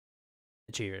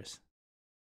Cheers.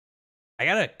 I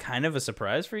got a kind of a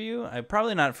surprise for you.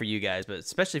 Probably not for you guys, but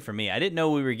especially for me. I didn't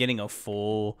know we were getting a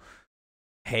full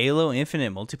Halo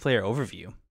Infinite multiplayer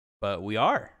overview, but we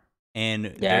are.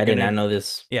 And yeah, I did not know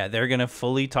this. Yeah, they're gonna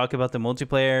fully talk about the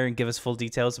multiplayer and give us full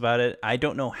details about it. I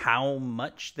don't know how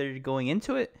much they're going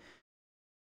into it,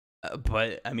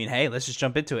 but I mean, hey, let's just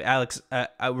jump into it. Alex,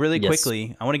 really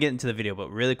quickly, I want to get into the video,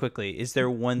 but really quickly, is there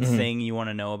one thing you want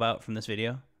to know about from this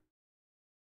video?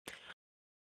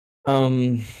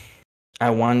 I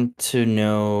want to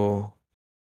know.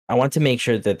 I want to make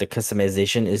sure that the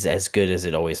customization is as good as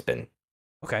it always been.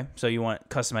 Okay, so you want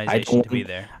customization to be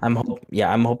there. I'm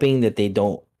hoping that they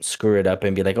don't screw it up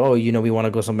and be like, oh, you know, we want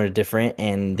to go somewhere different,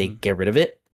 and they get rid of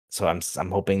it. So I'm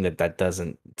hoping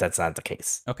that's not the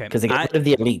case. Okay, because they got rid of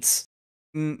the elites.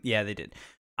 Yeah, they did.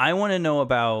 I want to know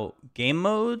about game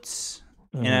modes,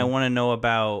 and I want to know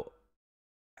about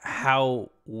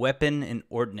how weapon and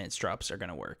ordnance drops are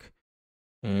gonna work.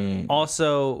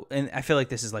 Also, and I feel like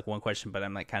this is like one question, but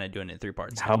I'm like kind of doing it in 3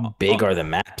 parts. How big are the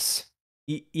maps?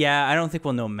 Yeah, I don't think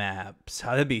we'll know maps.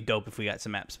 That'd be dope if we got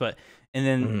some maps. But and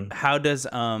then how does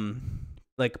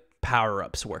like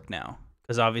power-ups work now?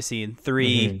 Because obviously in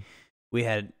 3 we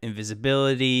had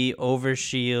invisibility,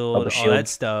 overshield, all that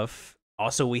stuff.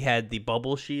 Also, we had the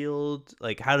bubble shield.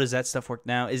 Like, how does that stuff work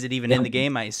now? Is it even in the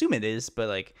game? I assume it is, but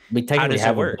like, we technically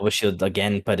have a bubble shield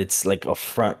again, but it's like a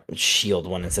front shield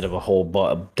one instead of a whole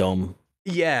dome.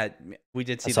 Yeah, we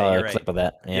did see I saw that. a You're right. clip of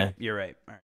that. Yeah, you're right.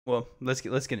 All right. Well, let's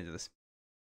get into this.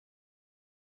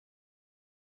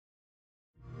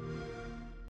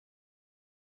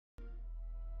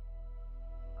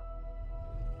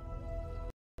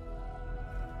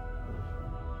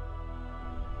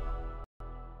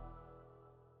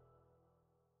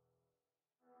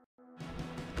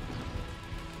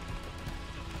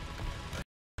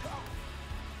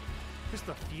 Just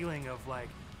the feeling of like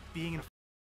being in a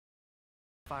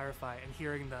firefight and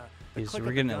hearing the click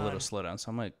we're getting a little slow down,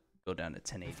 so I'm gonna go down to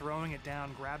 1080. Throwing it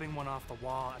down, grabbing one off the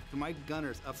wall. My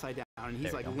gunner's upside down, and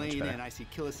he's like laying in. I see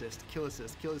kill assist, kill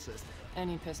assist, kill assist.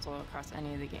 Any pistol across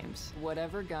any of the games.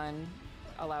 Whatever gun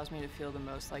allows me to feel the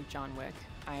most like John Wick,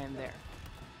 I am there.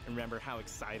 Remember how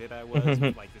excited I was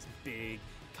with like this big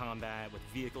combat with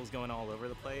vehicles going all over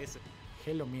the place.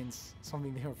 Halo means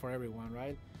something different for everyone,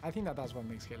 right? I think that's what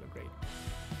makes Halo great.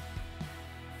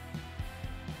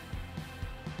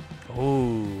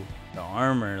 Oh, the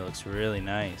armor looks really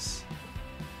nice.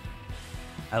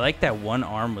 I like that one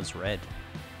arm was red.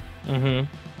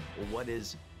 What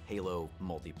is Halo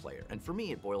multiplayer? And for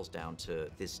me, it boils down to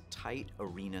this tight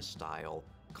arena-style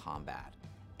combat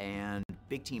and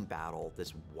big team battle,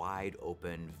 this wide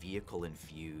open,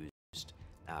 vehicle-infused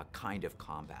kind of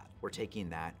combat. We're taking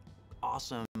that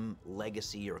awesome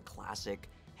legacy or classic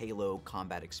Halo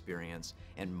combat experience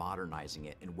and modernizing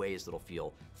it in ways that'll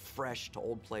feel fresh to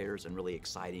old players and really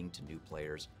exciting to new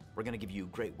players. We're going to give you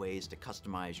great ways to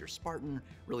customize your Spartan,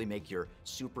 really make your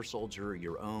super soldier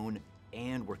your own,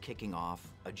 and we're kicking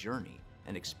off a journey,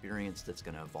 an experience that's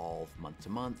going to evolve month to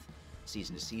month,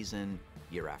 season to season,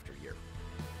 year after year.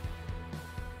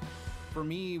 For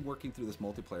me, working through this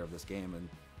multiplayer of this game, and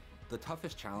the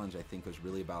toughest challenge I think was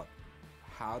really about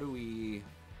how do we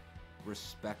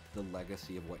respect the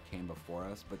legacy of what came before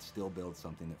us, but still build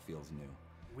something that feels new.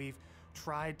 We've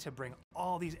tried to bring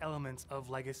all these elements of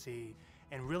legacy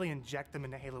and really inject them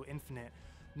into Halo Infinite,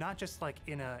 not just like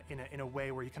in a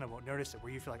way where you kind of won't notice it,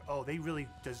 where you feel like, oh, they really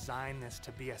designed this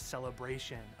to be a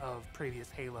celebration of previous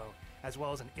Halo, as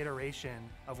well as an iteration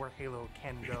of where Halo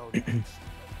can go next.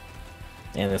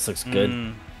 Yeah, this looks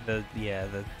good.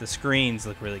 The screens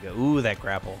look really good. Ooh, that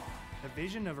grapple. The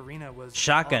vision of Arena was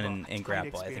shotgun and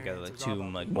grapple. I think are the two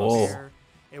like most.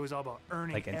 It was all about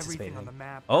earning like everything on the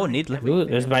map. Oh, Needler. Ooh,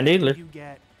 there's my Needler.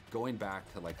 Going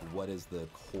back to like what is the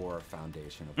core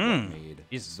foundation of what made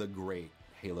the great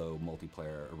Halo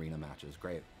multiplayer arena matches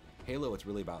great. Halo, it's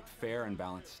really about fair and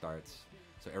balanced starts,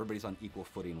 so everybody's on equal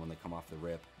footing when they come off the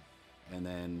rip. And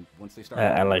then once they start,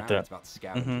 I like that. It's about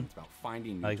scavenging. It's about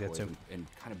finding new toys and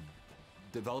kind of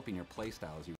developing your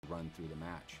playstyle as you run through the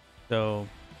match. So,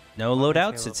 no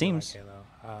loadouts, it seems.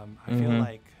 I feel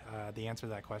like the answer to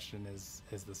that question is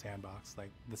the sandbox.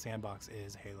 Like, the sandbox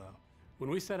is Halo. When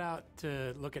we set out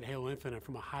to look at Halo Infinite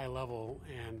from a high level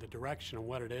and the direction of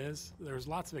what it is, there's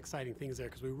lots of exciting things there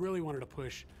because we really wanted to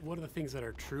push what are the things that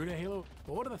are true to Halo,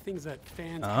 but what are the things that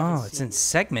fans Oh, it's in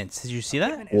segments. Did you see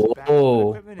that?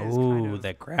 Whoa. Ooh,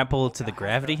 that grapple to the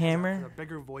gravity hammer. A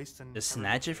bigger voice than Just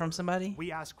snatch it from somebody?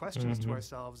 We ask questions to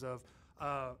ourselves of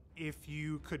if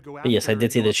you could go But yes, I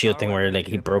did see the shield thing where like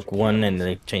he broke one and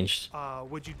they changed.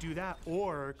 Would you do that,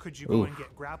 or could you go and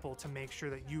get grapple to make sure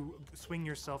that you swing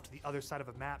yourself to the other side of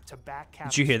a map to back cap?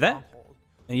 Did you hear that?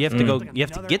 You have to go. You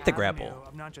have to get the grapple.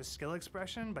 Of not just skill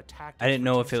expression, but tactics. I didn't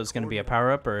know if it was going to be a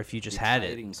power up or if you just had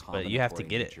it, but you have to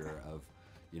get it. Of,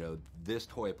 you know, this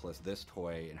toy plus this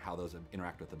toy and how those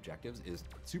interact with objectives is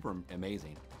super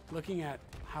amazing. Looking at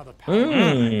how the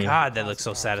power God, that looks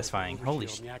so satisfying. Holy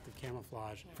shit. The active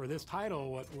camouflage. For this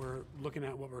title, what we're looking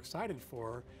at, what we're excited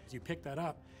for, is you pick that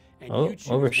up and you choose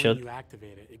when you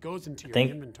activate it. It goes into your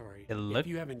inventory. If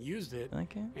you haven't used it,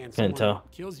 and someone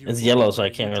kills you, it's yellow, so I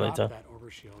can't really tell.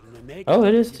 Oh,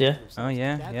 it is, yeah. Oh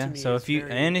yeah, yeah. So if you so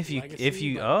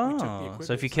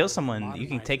if you kill someone, you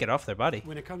can take it off their body.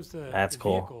 When it comes to that's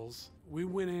cool. Vehicles, we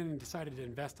went in and decided to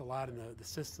invest a lot in the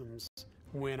systems.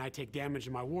 When I take damage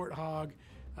in my Warthog,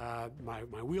 my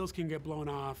wheels can get blown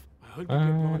off, my hood can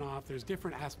get blown off. There's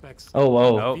different aspects. Oh,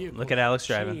 whoa! Oh, look at Alex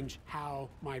driving. Change how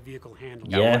my vehicle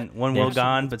handles. Yeah, one wheel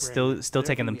gone, but still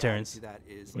taking them turns. That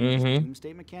is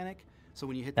doomsday mechanic. So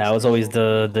when you hit that was always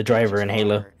the driver in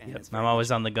Halo. Yep, I'm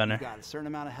always on the gunner. You got a certain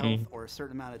amount of health or a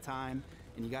certain amount of time,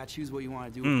 and you gotta choose what you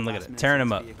want to do. Look at it, tearing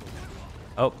him up.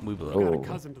 Oh, we blew it. Got a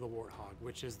cousin to the Warthog,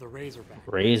 which is the Razorback.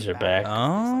 Razorback.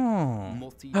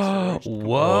 Oh.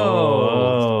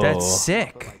 Whoa. That's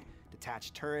sick. Like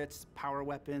detached turrets, power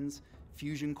weapons,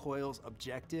 fusion coils,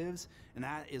 objectives, and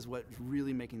that is what's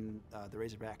really making the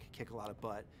Razorback kick a lot of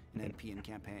butt in NP and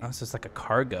campaign. Oh, so it's like a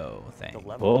cargo thing.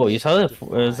 Oh, you saw that? It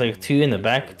was like 2 in the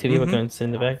back. 2 people can sit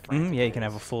in the back. Yeah, you can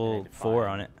have a full 4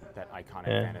 on it. That iconic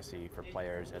fantasy for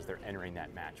players as they're entering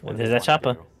that match. There's that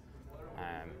chopper.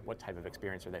 What type of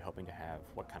experience are they hoping to have?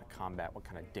 What kind of combat? What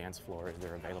kind of dance floor is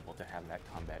there available to have that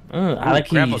combat? I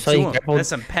like you saw you grappled. That's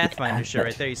some Pathfinder shit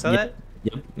right there. You saw that?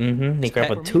 Yep. They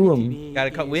grappled 2 of them.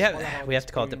 Gotta call. We have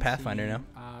to call it the Pathfinder now.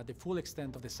 The full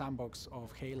extent of the sandbox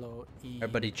of Halo. Our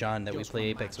buddy John that we play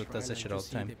Apex with does that shit all the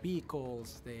time. The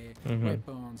vehicles, the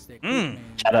weapons, the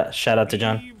equipment. Shout out to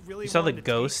John. Really you saw the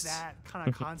ghosts, that kind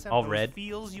of concept, all those red.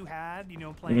 Feels you had, you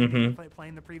know,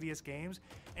 playing the previous games,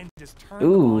 and just turn the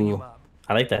volume up.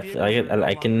 I like that.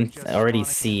 I can already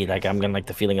see, like, I'm gonna like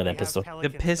the feeling of that pistol. The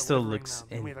pistol looks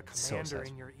we have a so commander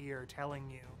in your ear telling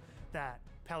you that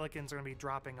Pelicans are going to be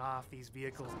dropping off these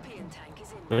vehicles.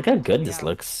 Look how good this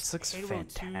looks. This looks Halo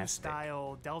fantastic. 2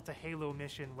 style Delta Halo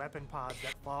mission weapon pods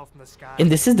that fall from the sky.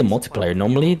 And this is the multiplayer.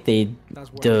 Normally, the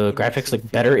graphics look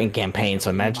better in campaign. So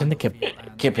imagine the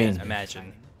campaign.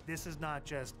 Imagine. This is not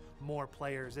just more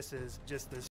players. This is just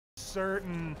this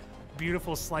certain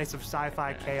beautiful slice of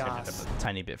sci-fi chaos. A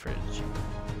tiny bit footage.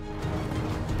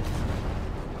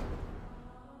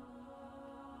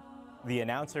 The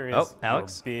announcer is your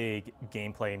big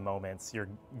gameplay moments, your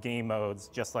game modes,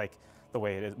 just like the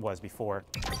way it was before.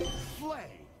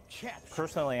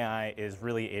 Personal AI is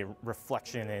really a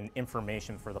reflection and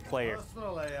information for the player.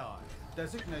 Personal AI.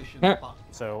 Designation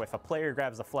So if a player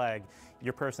grabs a flag,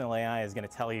 your personal AI is going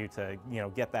to tell you to,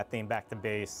 get that thing back to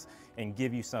base and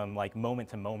give you some like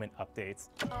moment-to-moment updates.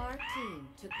 Our team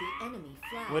took the enemy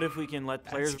flag. What if we can let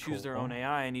players choose their own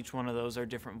AI, and each one of those are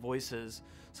different voices,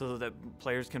 so that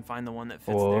players can find the one that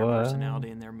fits their personality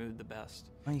and their mood the best?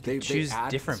 Well, you can choose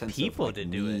different people to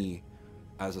do it.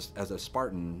 As a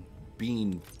Spartan,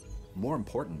 being more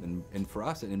important, and for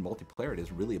us in multiplayer, it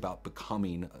is really about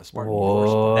becoming a Spartan.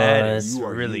 That is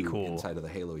really cool. Inside of the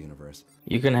Halo universe,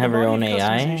 you can have your own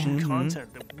AI. Here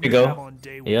you go.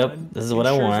 Yep, this is what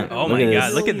I want. Oh my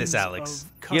god, look at this, Alex.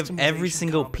 You have every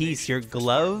single piece. Your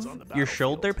glove, your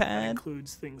shoulder pad.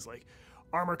 Includes things like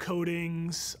armor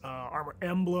coatings, armor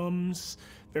emblems,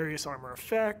 various armor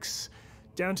effects,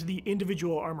 down to the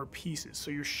individual armor pieces.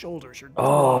 So your shoulders, your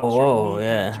gloves, your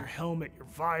knees, your helmet, your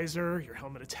visor, your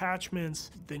helmet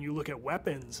attachments. Then you look at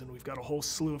weapons, and we've got a whole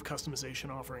slew of customization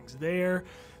offerings there.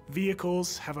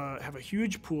 Vehicles have a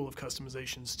huge pool of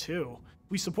customizations too.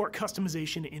 We support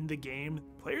customization in the game.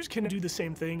 Players can do the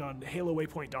same thing on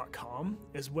HaloWaypoint.com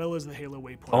as well as the Halo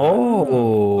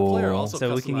Waypoint.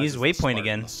 So we can use Waypoint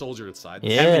again. Soldier inside.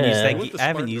 Yeah. I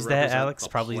haven't used that, Alex.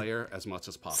 Probably as much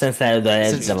as possible.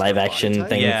 Since the live action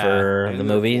thing for the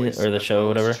movie or the show,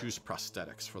 whatever. Choose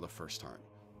prosthetics for the first time.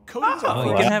 Oh,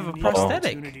 you can have a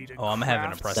prosthetic. Oh, I'm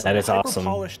having a prosthetic. That is awesome.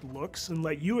 Polished looks and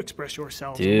let you express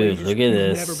yourself. Dude, look at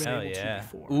this. Oh yeah.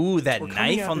 Ooh, that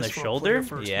knife on the shoulder.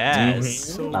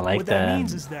 Yes. So I like what that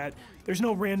means is that there's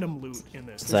no random loot in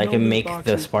this. So I can make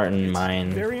the Spartan mine.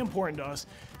 It's very important to us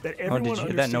that everyone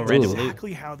understands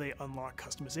exactly how they unlock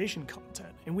customization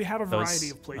content, and we have a variety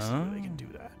of places where they can do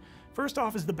that. First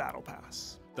off is the Battle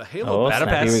Pass. The Halo Battle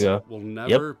Pass will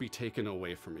never be taken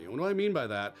away from you. And what I mean by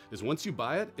that is once you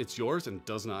buy it, it's yours and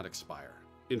does not expire.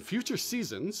 In future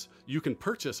seasons, you can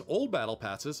purchase old Battle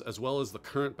Passes as well as the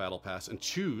current Battle Pass and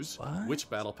choose which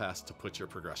Battle Pass to put your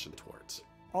progression towards.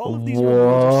 All of these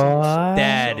are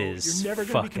that so is you're never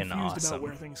gonna fucking be confused awesome. about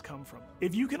where things come from.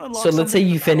 If you can unlock So let's say something in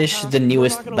you the Battle finish Pass, the we're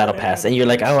newest not gonna Battle let Pass, anyone and you're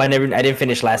like, else oh, I do it. didn't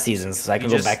finish last season, so I can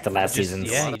go back to last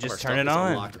season's. Yeah, you just turn it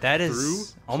on. That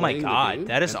is, oh my god,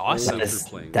 that is awesome.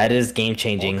 That is game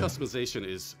changing. All customization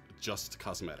is just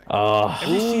cosmetic. Oh,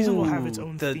 Every season will have its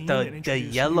own theme and the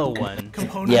yellow one.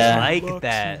 Components, like looks,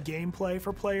 that. and gameplay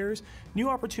for players, new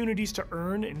opportunities to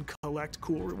earn and collect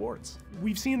cool rewards.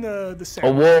 We've seen the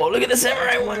Oh, whoa, look at the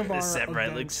samurai one. The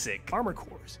samurai looks sick. Armor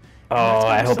cores. Oh,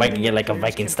 I hope I can get like a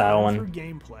Viking style one.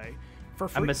 Gameplay for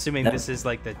free. I'm assuming this is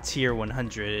like the tier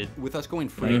 100. With us going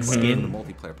free to play in the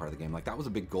multiplayer part of the game, like that was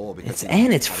a big goal because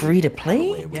it's free to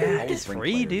play. Yeah, it's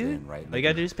free, dude. Right? All you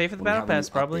gotta do is pay for the battle pass,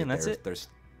 probably, and that's it.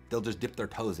 They'll just dip their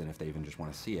toes in if they even just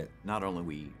want to see it. Not only are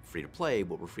we free to play,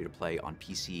 but we're free to play on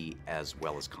PC as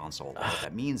well as console. What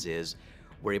that means is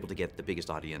we're able to get the biggest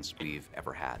audience we've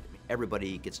ever had.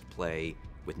 Everybody gets to play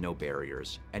with no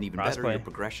barriers, and even better, your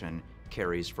progression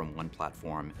carries from one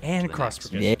platform and to the cross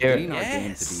next. progression. Getting our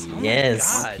game to be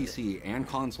Yes. on PC and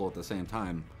console at the same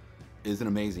time is an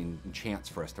amazing chance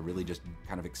for us to really just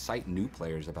kind of excite new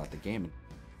players about the game.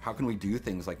 How can we do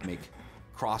things like make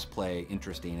cross-play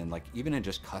interesting, and like even in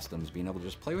just customs, being able to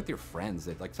just play with your friends?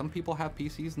 That like some people have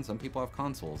PCs and some people have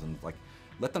consoles, and like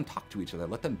let them talk to each other,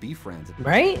 let them be friends.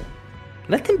 Right?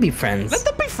 Let them be friends. Let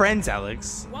them be friends,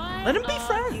 Alex. Let them be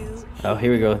friends. Oh,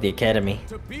 here we go. The Academy.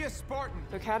 The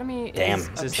Academy Damn,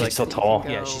 is she's so tall.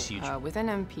 Yeah, she's huge. Within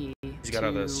MP, She's got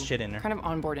all this shit in her. kind of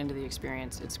onboard into the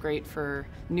experience. It's great for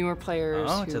newer players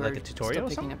to who like are a tutorial still or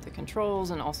picking something? up the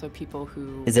controls, and also people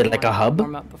who Is it like a want to hub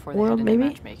warm up before they world, head into maybe?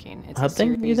 matchmaking. It's Hub a thing,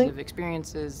 you series think? of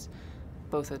experiences,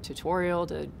 both a tutorial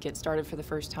to get started for the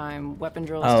first time, weapon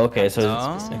drills Oh, to okay, so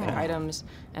practice specific okay. items,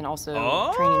 and also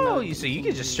training Oh, mode. so you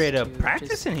can just straight up to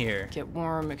practice in here. Get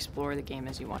warm, explore the game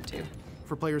as you want to.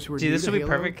 For players who are See, new this to will be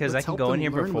Halo, perfect because I let's can help go in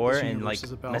them here learn what before this and universe like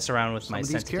is about. mess around with Some my of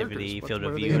these sensitivity, characters, field what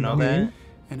of are view, they and all about? that.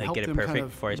 And Like help get it them perfect kind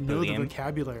of before I play know the the game.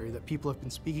 vocabulary that people have been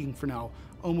speaking for now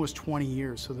almost 20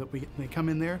 years, so that when they come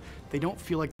in there, they don't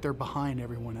feel like they're behind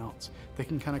everyone else. They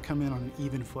can kind of come in on an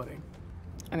even footing.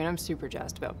 I mean, I'm super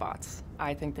jazzed about bots.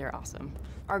 I think they're awesome.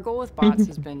 Our goal with bots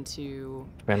has been to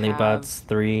Friendly have bots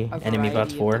 3, a enemy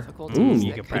bots variety of 4. difficulties Ooh, that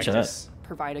you can could practice.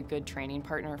 provide a good training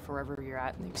partner for wherever you're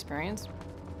at in the experience.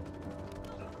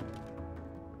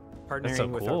 Partnering so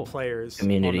with cool. our players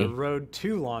Community. on the road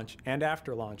to launch and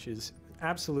after launch is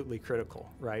absolutely critical,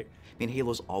 right? I mean,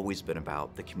 Halo's always been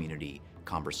about the community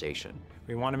conversation.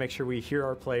 We want to make sure we hear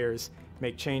our players,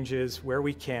 make changes where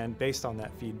we can based on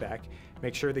that feedback,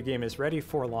 make sure the game is ready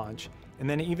for launch, and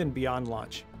then even beyond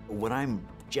launch. What I'm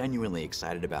genuinely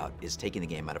excited about is taking the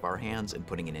game out of our hands and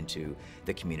putting it into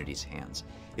the community's hands.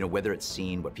 You know, whether it's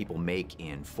seeing what people make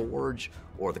in Forge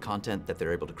or the content that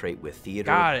they're able to create with theater.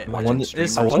 Got it. watching This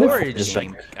streamers Forge, play the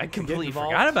game. I completely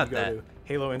involved, forgot about you go that. to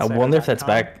Halo I wonder if that's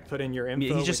Insider.com, back. Put in your info He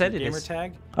just with said your it gamer is.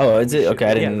 tag. Oh, is it? We Okay, I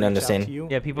should didn't reach out understand. to you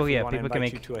Yeah, people. if we Yeah, wanna people can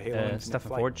invite make you to a Halo Infinite stuff in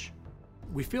flight. Forge.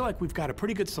 We feel like we've got a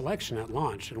pretty good selection at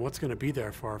launch and what's going to be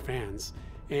there for our fans.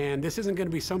 And this isn't going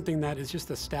to be something that is just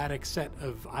a static set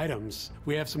of items.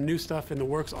 We have some new stuff in the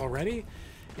works already,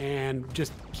 and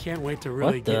just can't wait to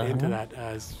really What the get into hell? that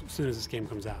as soon as this game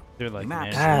comes out. They're like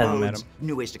Maps, God. modes,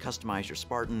 new ways to customize your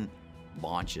Spartan.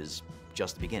 Launch is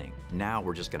just the beginning. Now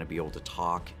we're just going to be able to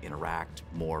talk, interact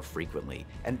more frequently,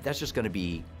 and that's just going to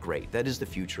be great. That is the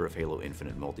future of Halo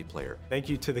Infinite multiplayer. Thank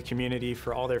you to the community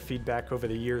for all their feedback over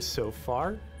the years so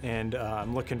far, and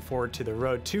I'm looking forward to the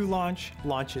road to launch,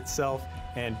 launch itself,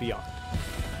 and beyond.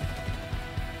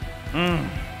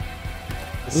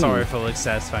 The solar rifle looks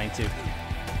satisfying too.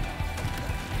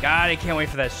 God, I can't wait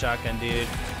for that shotgun, dude.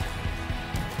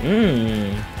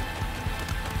 Mmm.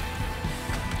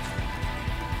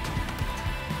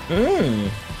 Mmm.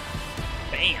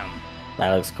 Bam.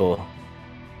 That looks cool.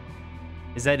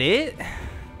 Is that it?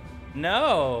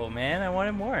 No, man, I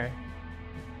wanted more.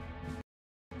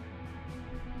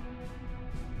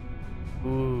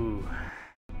 Ooh,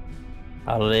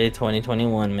 Holiday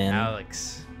 2021, man.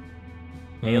 Alex.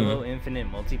 Halo Infinite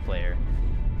multiplayer.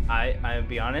 I'll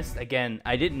be honest, again,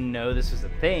 I didn't know this was a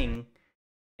thing.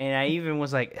 And I even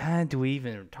was like, do we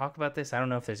even talk about this? I don't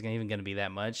know if there's even going to be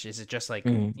that much. Is it just like,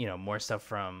 you know, more stuff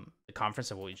from the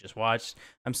conference of what we just watched?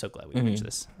 I'm so glad we watched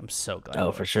this. I'm so glad.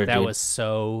 Oh, for sure, That dude. was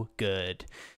so good.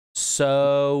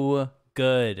 So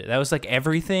good. That was like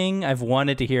everything I've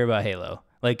wanted to hear about Halo,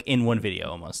 like in one video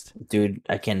almost. Dude,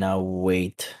 I cannot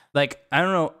wait. Like, I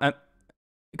don't know.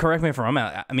 correct me if I'm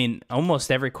wrong. I mean,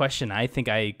 almost every question I think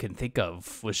I can think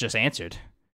of was just answered,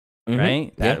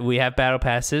 right? That we have battle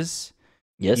passes.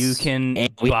 Yes, you can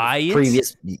buy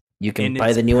it. You can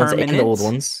buy the new ones and the old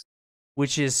ones,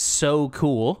 which is so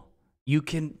cool. You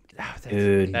can,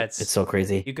 dude. It's so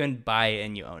crazy. You can buy it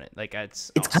and you own it. Like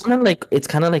it's awesome.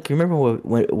 kind of like you remember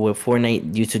what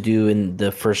Fortnite used to do in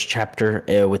the first chapter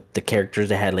with the characters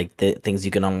that had like the things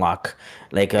you can unlock,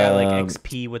 like like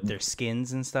XP with their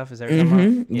skins and stuff. Is that what you're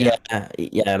talking about?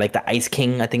 Yeah, like the Ice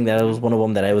King. I think that was one of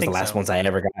them that was the last ones I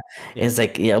ever got. Yeah. It's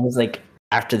like it was like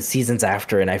after the seasons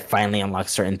after, and I finally unlocked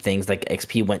certain things. Like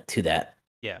XP went to that.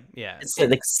 Yeah. It's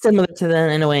like similar to that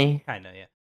in a way. Kind of, yeah.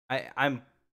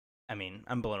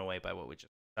 I'm blown away by what we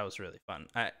just. That was really fun.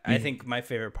 I think my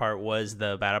favorite part was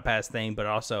the battle pass thing, but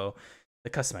also the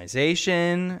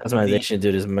customization.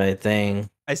 Dude, is my thing.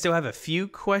 I still have a few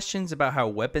questions about how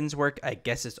weapons work. I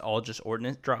guess it's all just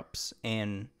ordnance drops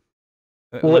and.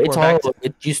 Well, it's all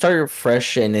you start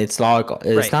fresh, and it's not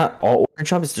all ordnance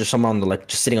drops. It's just someone on the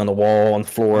just sitting on the wall, on the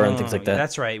floor, and things like that.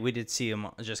 That's right. We did see them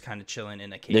just kind of chilling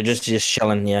in a case. They're just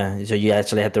chilling, yeah. So you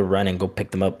actually have to run and go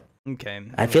pick them up. Okay.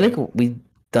 I feel like we've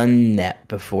done that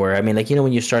before. I mean, like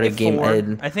when you start a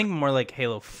game. I think more like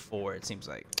Halo 4. It seems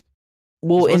like.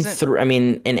 Well, in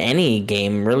any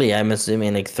game, really, I'm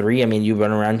assuming like 3. I mean, you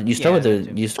run around. You start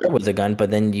with a gun,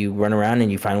 but then you run around and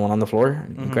you find one on the floor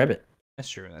and you grab it. That's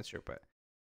true. But.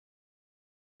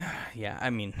 Yeah,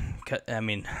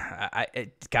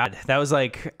 God, that was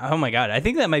like, oh my God, I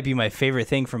think that might be my favorite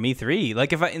thing from E3.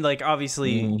 Like, if I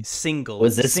obviously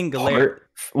was this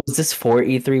for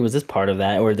E3? Was this part of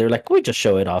that, or they're like, we just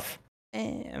show it off?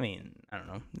 I mean, I don't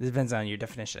know. It depends on your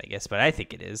definition, I guess, but I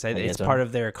think it is. It's part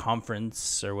of their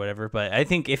conference or whatever. But I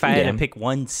think if I had to pick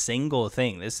one single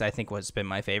thing, this I think has been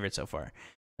my favorite so far.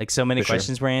 Like, so many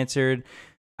questions were answered.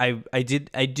 I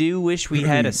do wish we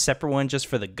had a separate one just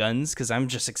for the guns, because I'm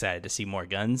just excited to see more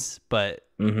guns, but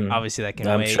obviously that can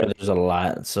wait. I'm sure there's a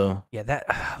lot, so yeah.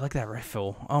 Look at that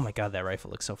rifle. Oh my God, that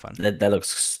rifle looks so fun. That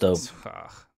looks dope.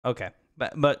 Okay,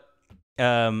 but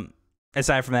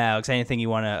aside from that, Alex, anything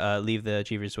you want to leave the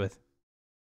Achievers with?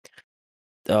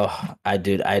 Oh, I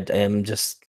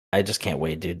just can't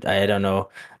wait, dude. I don't know,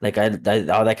 like I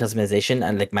all that customization,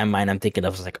 and like my mind, I'm thinking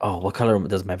of like, oh, what color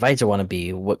does my visor want to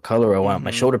be? What color I want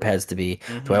my shoulder pads to be?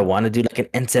 Do I want to do like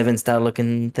an N7 style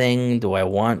looking thing? Do I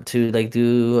want to like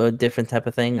do a different type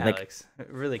of thing? Alex,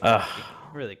 really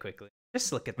quickly,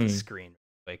 just look at the screen,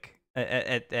 like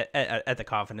at the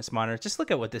confidence monitor. Just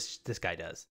look at what this guy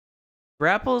does.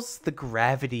 Grapples the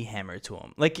gravity hammer to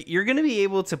him. Like, you're gonna be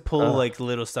able to pull like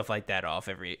little stuff like that off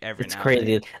every it's now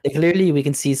crazy. And then. Like, literally, we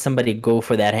can see somebody go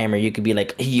for that hammer. You could be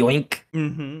like, yoink.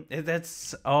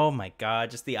 That's, oh my God,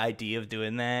 just the idea of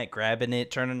doing that, grabbing it,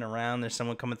 turning around, there's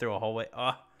someone coming through a hallway.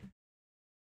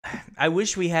 I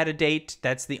wish we had a date.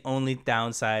 That's the only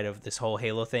downside of this whole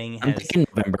Halo thing. I'm thinking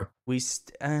November.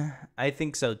 I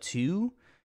think so too.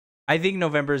 I think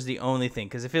November is the only thing,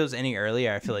 because if it was any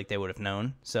earlier, I feel like they would have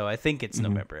known. So I think it's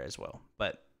November as well.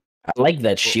 But I like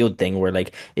that shield thing where,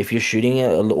 like, if you're shooting it,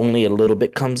 only a little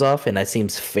bit comes off, and that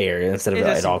seems fair instead of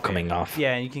it all coming off.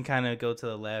 Yeah, and you can kind of go to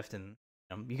the left, and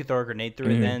you can throw a grenade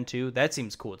through it then too. That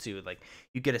seems cool too. Like,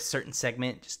 you get a certain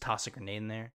segment, just toss a grenade in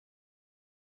there.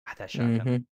 God, that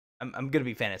shotgun. I'm gonna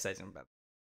be fantasizing about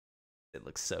it. It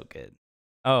looks so good.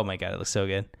 Oh my God, it looks so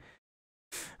good.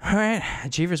 All right,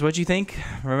 Achievers, what'd you think?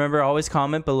 Remember, always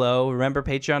comment below. Remember,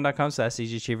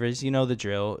 patreon.com/CGAchievers. You know the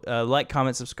drill. Like,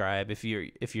 comment, subscribe if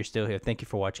you're still here. Thank you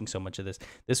for watching so much of this.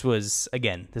 This was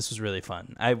really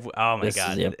fun. Oh my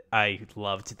God, I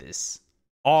loved this.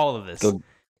 All of this.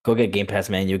 Go get Game Pass,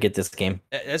 man. You'll get this game.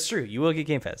 That's true. You will get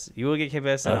Game Pass. You will get Game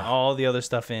Pass and all the other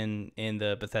stuff in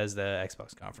the Bethesda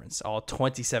Xbox conference. All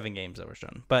 27 games that were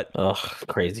shown. But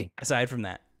crazy. Aside from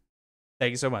that, thank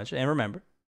you so much. And remember,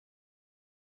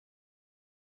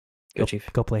 Go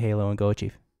Chief. Go play Halo and go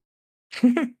Chief.